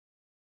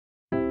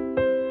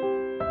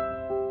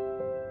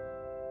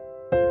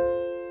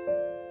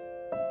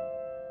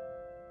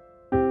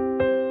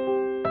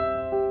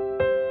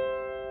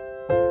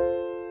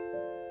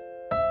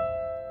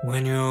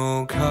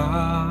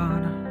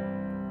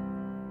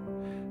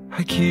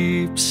I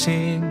keep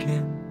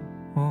singing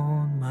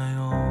on my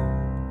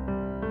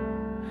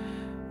own.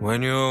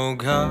 When you're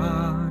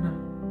gone,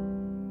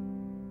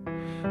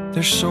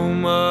 there's so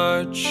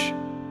much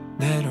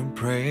that I'm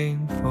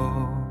praying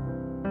for,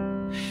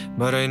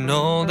 but I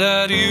know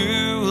that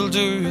you will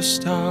do your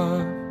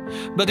stuff.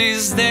 But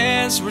these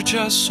days were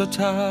just so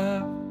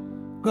tough.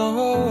 Go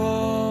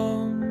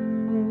on,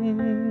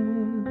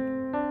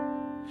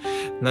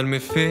 let me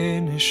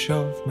finish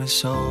off my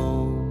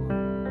soul.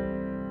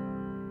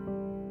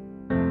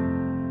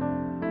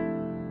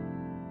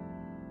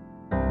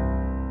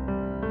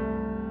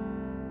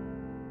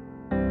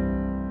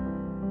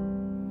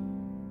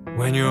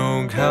 When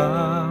you're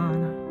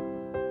gone,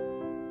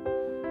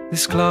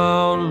 this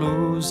clown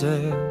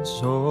loses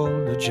all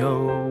the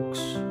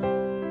jokes.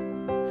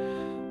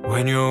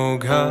 When you're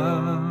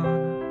gone,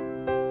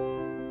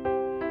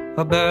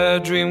 a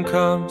bad dream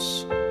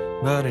comes,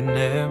 but it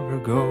never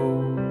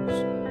goes.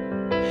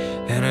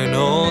 And I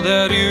know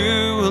that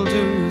you will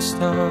do your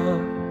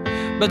stuff,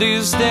 but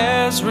these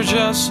days were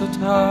just so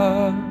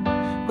tough.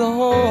 Go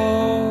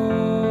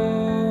on,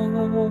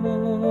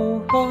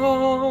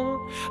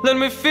 let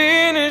me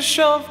finish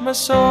off my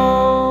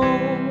soul.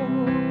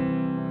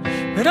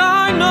 And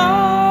I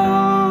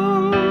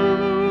know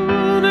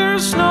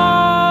there's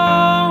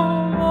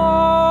no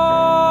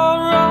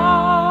more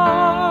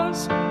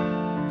us.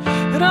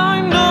 And I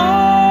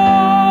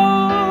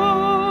know,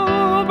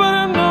 but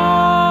I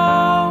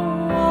know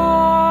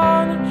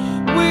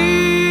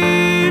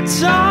we've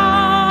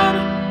done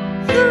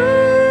you.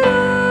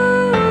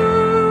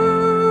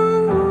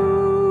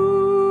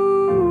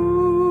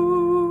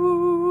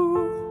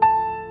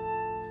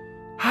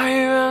 I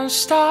even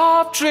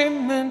stopped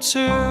dreaming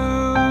too.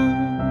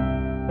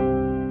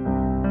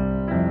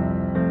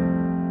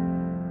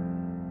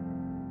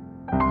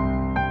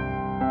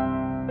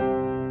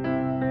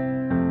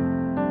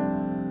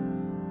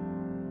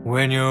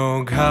 When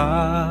you're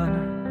gone,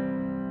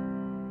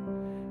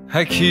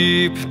 I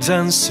keep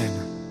dancing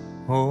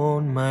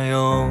on my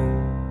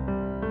own.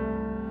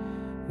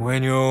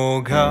 When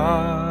you're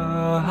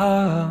gone,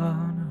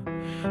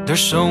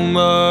 there's so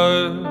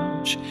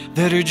much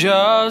that you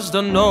just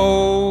don't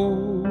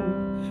know.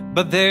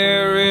 But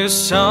there is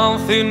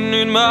something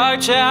in my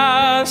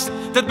chest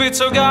that beats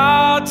so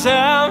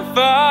goddamn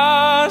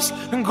fast.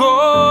 And go,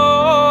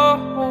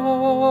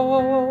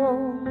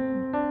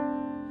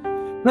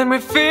 let me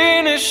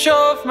finish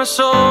off my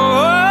soul.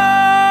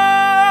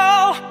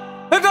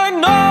 And I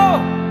know,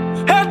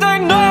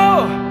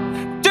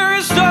 there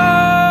is no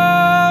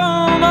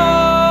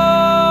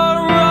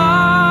more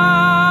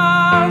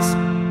us.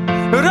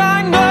 And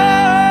I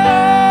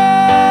know,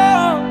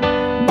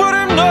 but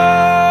I know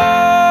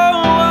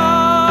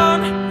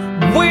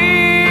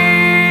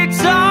we've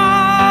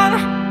done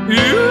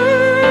you.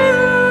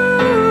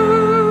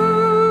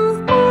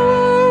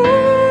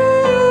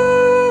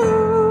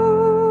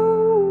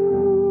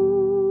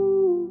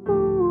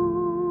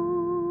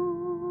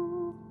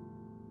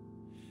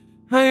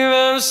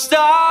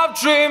 Stop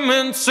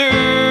dreaming too.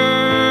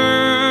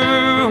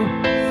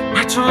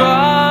 Where to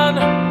run,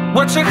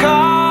 where to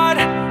hide?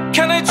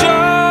 Can I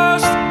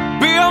just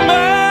be a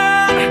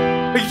man?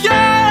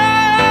 Yeah.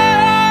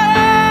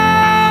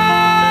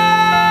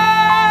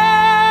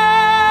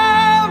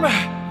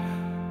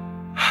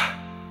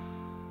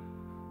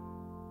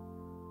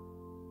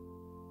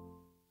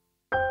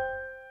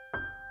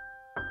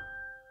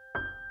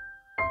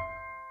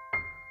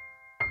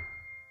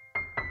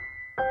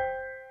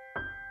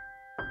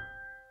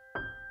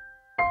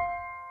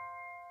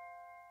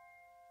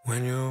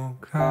 When you're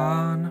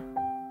gone,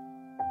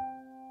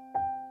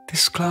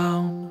 this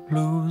clown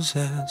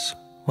loses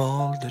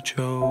all the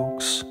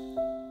jokes.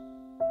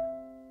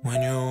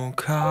 When you're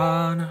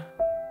gone,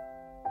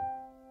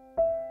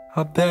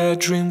 a bad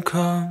dream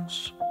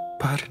comes,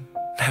 but it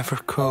never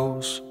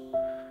goes.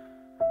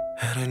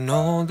 And I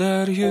know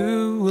that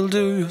you will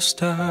do your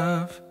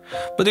stuff,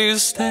 but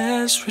these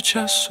days were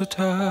just so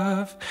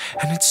tough,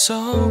 and it's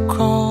so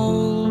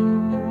cold.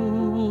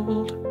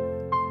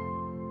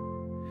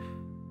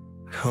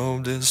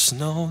 Hope these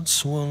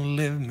notes won't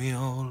leave me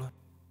all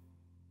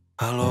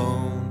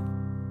alone.